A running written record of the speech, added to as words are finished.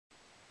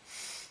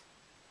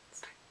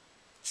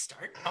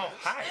Oh,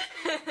 hi.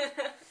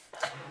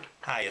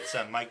 Hi, it's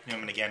Mike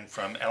Newman again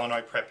from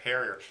Illinois Prep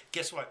Harrier.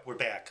 Guess what? We're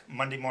back.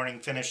 Monday morning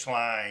finish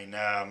line.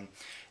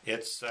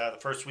 It's the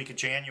first week of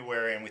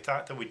January, and we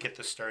thought that we'd get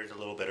this started a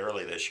little bit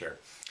early this year.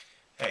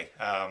 Hey,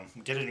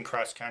 we did it in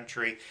cross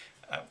country.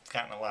 I've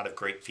gotten a lot of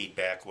great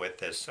feedback with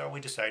this, so we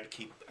decided to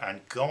keep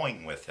on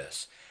going with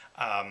this.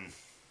 A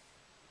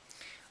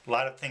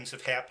lot of things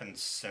have happened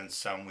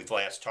since we've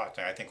last talked.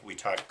 And I think we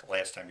talked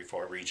last time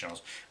before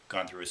regionals. We've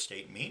gone through a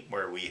state meet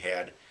where we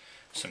had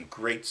some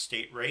great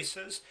state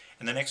races.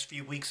 In the next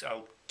few weeks,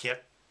 I'll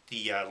get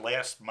the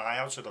last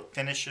miles or the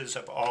finishes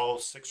of all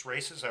 6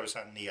 races. I was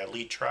on the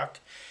lead truck,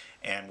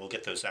 and we'll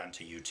get those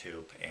onto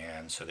YouTube,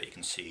 and so that you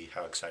can see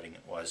how exciting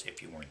it was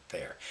if you weren't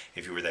there.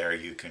 If you were there,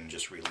 you can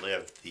just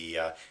relive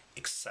the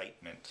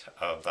excitement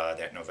of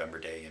that November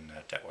day in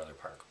Detweiler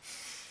Park.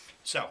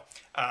 So,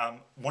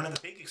 one of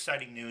the big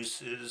exciting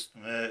news is,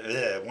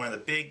 one of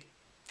the big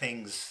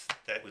things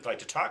that we'd like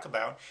to talk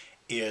about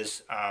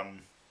is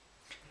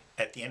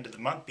at the end of the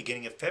month,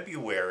 beginning of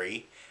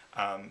February,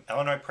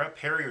 Illinois Prep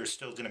Harrier is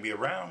still going to be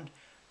around,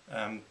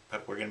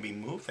 but we're going to be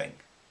moving.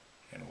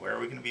 And where are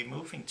we going to be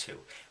moving to?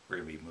 We're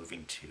going to be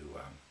moving to,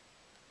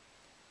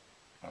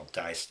 well,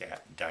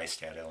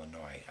 Dyestat,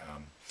 Illinois.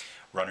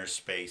 Runner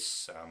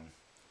Space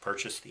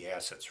purchased the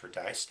assets for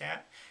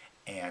Dyestat,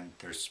 and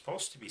there's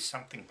supposed to be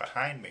something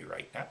behind me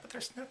right now, but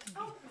there's nothing.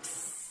 Oh.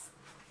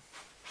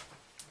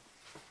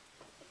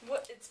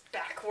 What? It's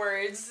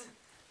backwards.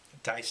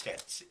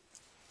 Dyestat.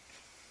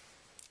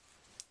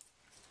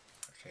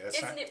 Okay,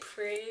 Isn't it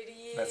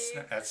pretty?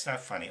 That's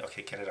not funny.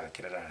 Okay, get it out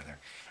of there.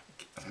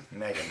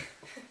 Megan.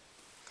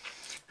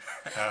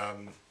 Oh,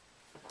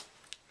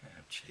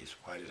 jeez,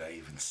 why did I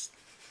even...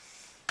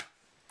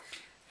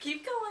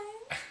 Keep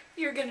going.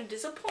 You're going to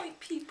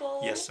disappoint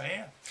people. Yes,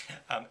 I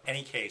am.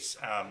 Any case,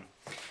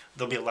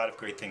 there'll be a lot of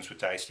great things with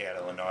Dyestat,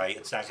 Illinois.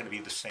 It's not going to be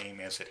the same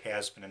as it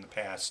has been in the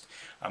past.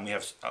 We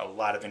have a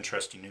lot of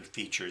interesting new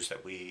features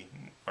that we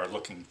are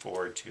looking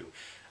forward to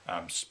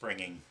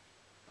springing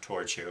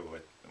towards you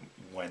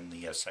when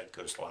the site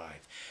goes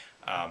live.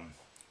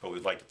 But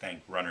we'd like to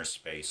thank Runner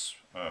Space.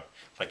 I'd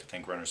like to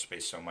thank Runner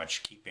Space so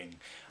much, keeping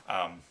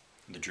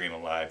the dream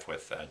alive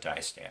with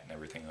Dyestat and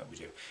everything that we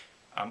do.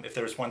 If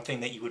there was one thing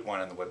that you would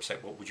want on the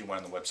website, what would you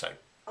want on the website?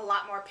 A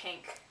lot more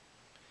pink.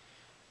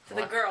 For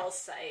the girls'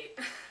 site.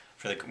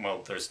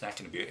 Well, there's not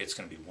going to be. It's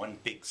going to be one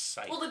big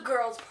site. Well, the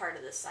girls' part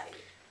of the site.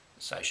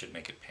 So I should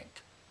make it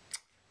pink.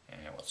 And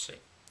we'll see.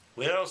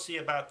 We'll see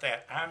about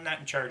that. I'm not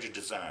in charge of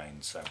design,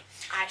 so.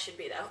 I should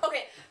be, though.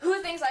 Okay,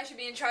 who thinks I should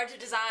be in charge of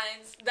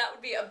designs? That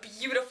would be a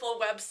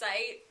beautiful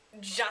website.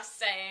 Just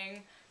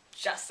saying.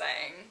 Just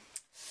saying.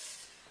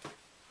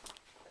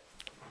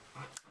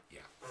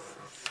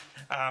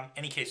 Yeah.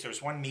 Any case, there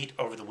was one meet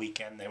over the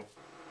weekend that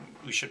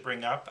we should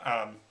bring up.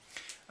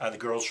 The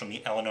girls from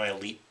the Illinois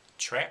Elite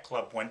Track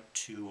Club went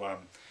to,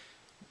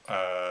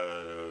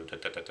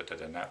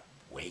 not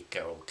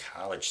Waco,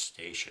 College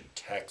Station,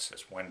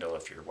 Texas. Wendell,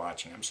 if you're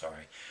watching, I'm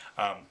sorry.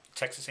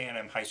 Texas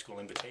A&M High School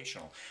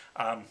Invitational.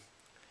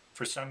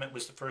 For some, it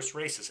was the first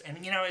races.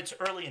 And, you know, it's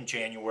early in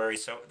January,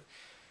 so,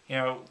 you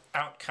know,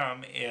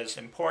 outcome is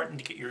important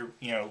to get your,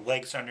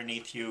 legs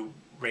underneath you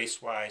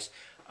race-wise.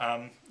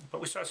 But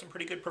we saw some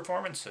pretty good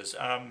performances.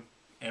 And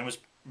it was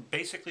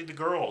basically the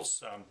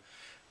girls,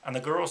 on the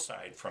girls'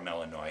 side from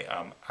Illinois.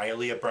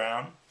 Ialea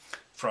Brown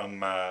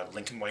from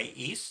Lincoln Way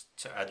East,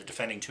 the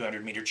defending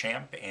 200-meter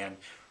champ and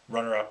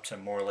runner-up to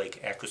Moore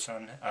Lake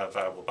Akusun of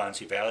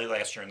Waubonsie Valley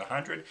last year in the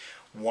 100,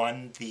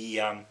 won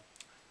the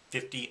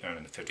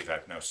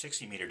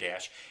 60-meter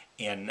dash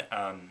in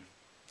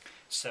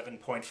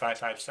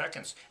 7.55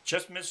 seconds.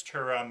 Just missed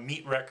her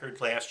meet record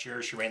last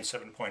year. She ran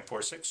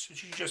 7.46, so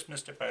she just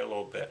missed it by a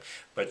little bit,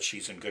 but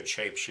she's in good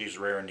shape. She's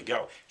raring to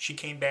go. She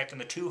came back in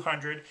the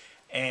 200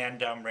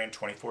 and ran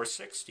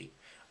 24.60.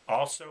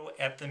 Also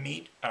at the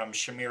meet,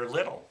 Shamir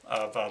Little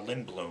of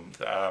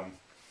Lindblom,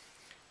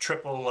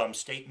 triple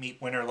state meet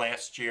winner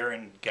last year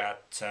and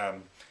got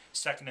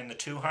second in the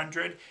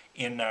 200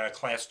 in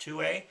Class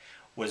 2A,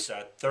 was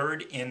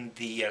third in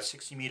the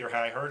 60-meter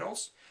high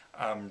hurdles,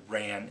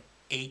 ran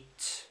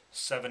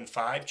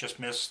 8.75, just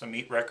missed the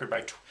meet record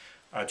by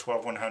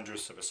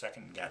 12/100ths of a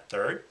second and got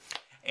third.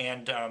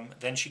 And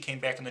then she came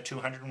back in the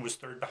 200 and was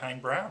third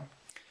behind Brown.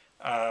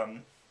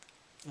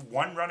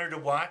 One runner to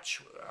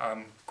watch,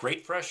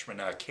 great freshman,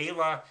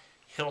 Kayla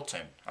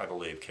Hilton, I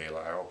believe,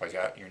 Kayla, I hope I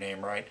got your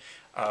name right.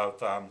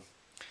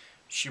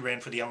 She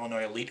ran for the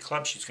Illinois Elite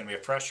Club. She's going to be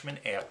a freshman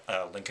at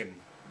Lincoln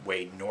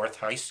Way North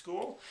High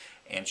School,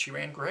 and she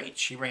ran great.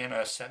 She ran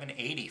a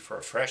 7.80 for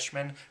a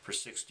freshman for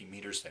 60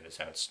 meters. That is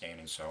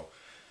outstanding. So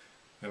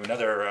we have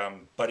another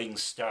budding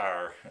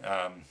star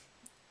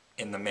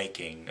in the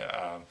making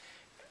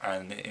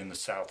in the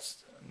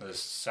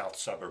south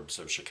suburbs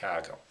of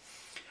Chicago.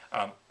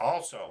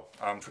 Also,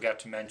 forgot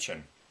to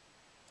mention,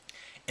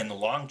 in the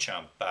long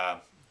jump,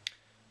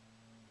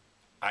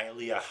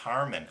 Ialea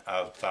Harmon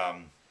of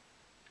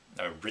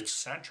Rich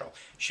Central.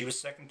 She was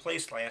second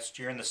place last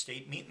year in the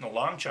state meet in the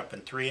long jump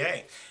in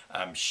 3A.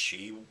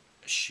 She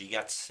she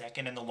got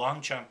second in the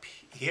long jump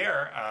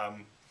here.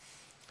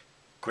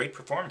 Great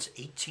performance,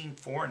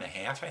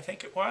 18.4.5, I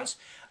think it was.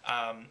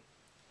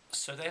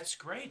 So that's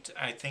great.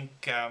 I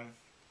think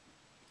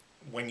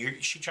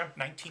she jumped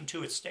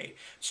 19.2 at state.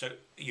 So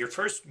your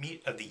first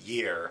meet of the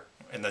year,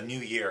 in the new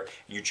year,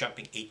 and you're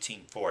jumping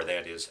 18.4,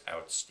 that is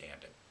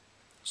outstanding.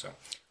 So,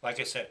 like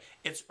I said,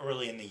 it's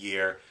early in the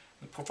year.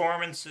 The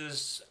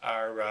performances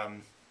are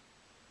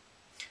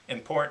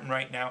important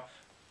right now,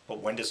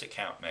 but when does it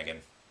count,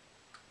 Megan?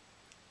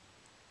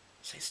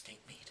 Say state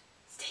meet.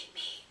 State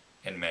meet.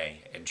 In May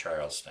in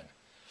Charleston.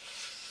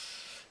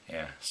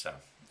 Yeah, so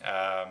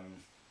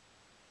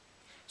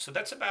so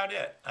that's about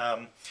it.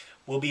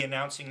 We'll be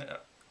announcing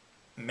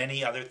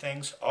many other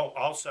things. Oh,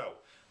 also,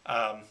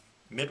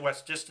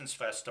 Midwest Distance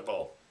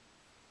Festival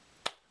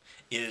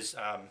is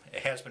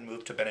it has been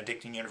moved to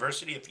Benedictine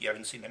University. If you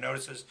haven't seen the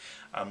notices,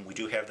 we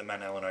do have them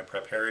on Illinois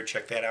Prep Harrier.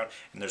 Check that out.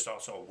 And there's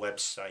also a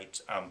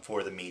website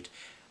for the meet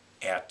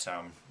at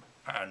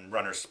on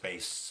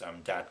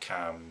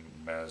runnerspace.com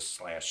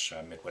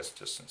 / Midwest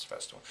Distance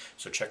Festival.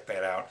 So check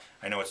that out.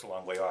 I know it's a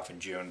long way off in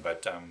June,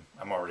 but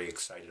I'm already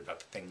excited about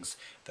the things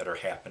that are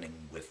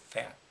happening with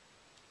that.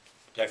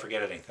 Did I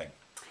forget anything?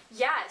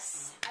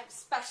 Yes, I have a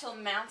special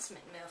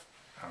announcement, Miff.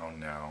 Oh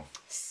no.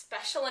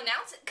 Special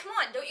announcement? Come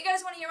on, don't you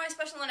guys want to hear my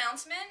special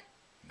announcement?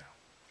 No.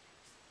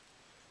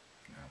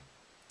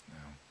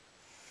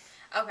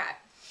 No. Okay.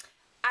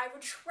 I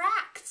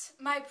retract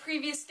my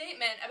previous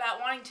statement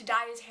about wanting to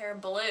dye his hair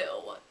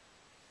blue.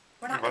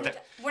 We're not going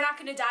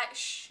to dye.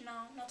 Shh, no,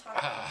 not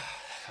talking.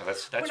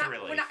 That's a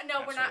relief. We're not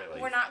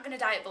going to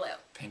dye it blue.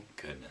 Thank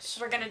goodness.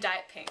 We're going to dye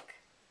it pink.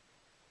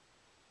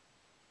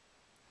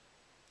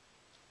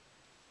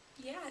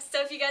 Yeah,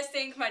 so if you guys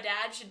think my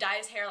dad should dye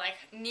his hair like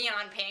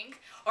neon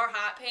pink or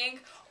hot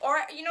pink, or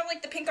you know,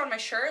 like the pink on my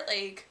shirt,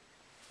 like,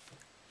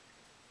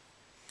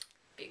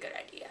 be a good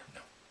idea.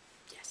 No.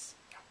 Yes.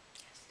 No.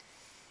 Yes.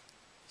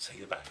 Say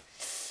goodbye.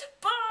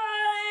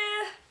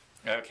 Bye.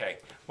 Okay.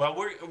 Well,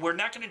 we're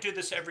not going to do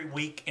this every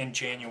week in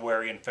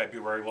January and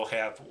February. We'll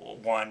have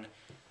one,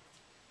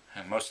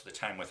 most of the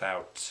time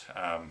without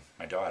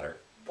my daughter.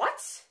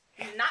 What?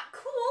 Not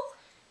cool.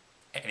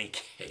 Any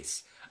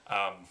case.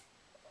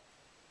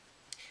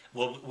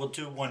 We'll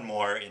do one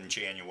more in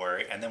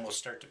January, and then we'll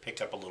start to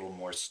pick up a little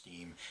more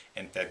steam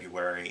in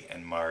February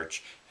and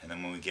March. And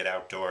then when we get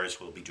outdoors,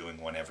 we'll be doing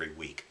one every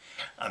week,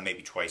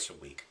 maybe twice a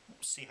week. We'll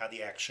see how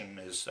the action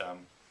is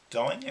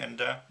going,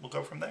 and we'll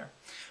go from there.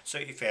 So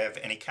if you have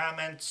any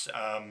comments,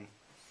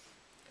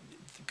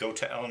 go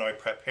to Illinois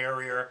Prep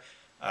Harrier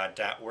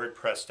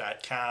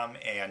 .wordpress.com,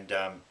 and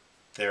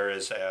there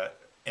is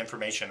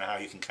information on how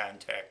you can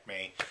contact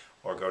me,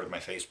 or go to my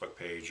Facebook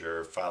page,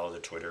 or follow the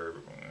Twitter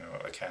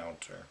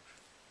account, or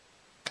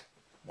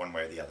one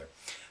way or the other.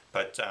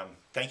 But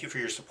thank you for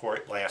your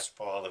support last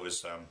fall. It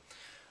was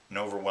an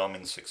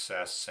overwhelming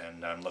success,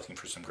 and I'm looking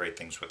for some great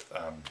things with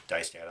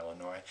Dyestat,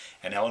 Illinois.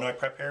 And Illinois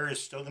Prep Harrier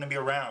is still going to be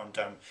around.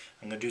 I'm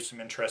going to do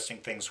some interesting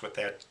things with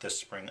that this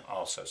spring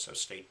also, so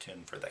stay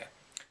tuned for that.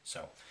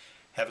 So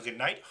have a good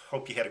night.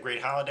 Hope you had a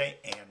great holiday,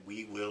 and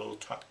we will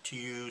talk to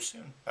you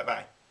soon.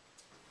 Bye-bye.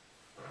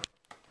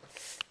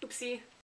 Oopsie.